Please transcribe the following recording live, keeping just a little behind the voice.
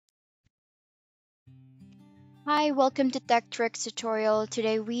Hi, welcome to Tech Tricks tutorial.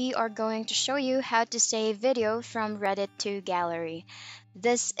 Today we are going to show you how to save video from Reddit to gallery.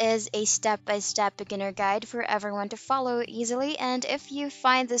 This is a step-by-step beginner guide for everyone to follow easily, and if you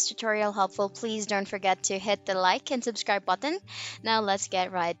find this tutorial helpful, please don't forget to hit the like and subscribe button. Now let's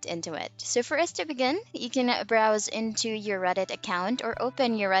get right into it. So for us to begin, you can browse into your Reddit account or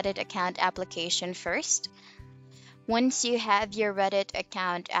open your Reddit account application first. Once you have your Reddit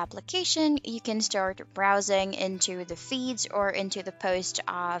account application, you can start browsing into the feeds or into the post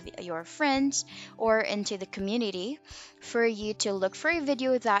of your friends or into the community for you to look for a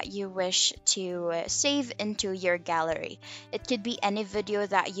video that you wish to save into your gallery. It could be any video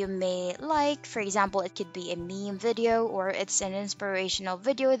that you may like. For example, it could be a meme video or it's an inspirational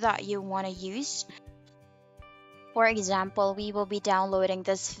video that you want to use. For example, we will be downloading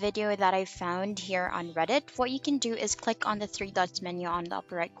this video that I found here on Reddit. What you can do is click on the three dots menu on the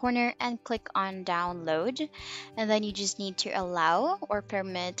upper right corner and click on download. And then you just need to allow or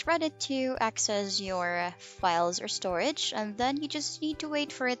permit Reddit to access your files or storage. And then you just need to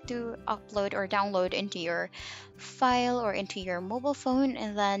wait for it to upload or download into your file or into your mobile phone.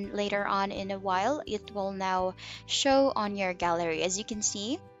 And then later on in a while, it will now show on your gallery. As you can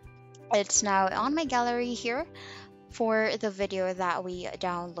see, it's now on my gallery here for the video that we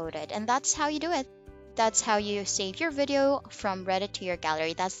downloaded. And that's how you do it. That's how you save your video from Reddit to your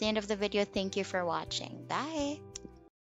gallery. That's the end of the video. Thank you for watching. Bye.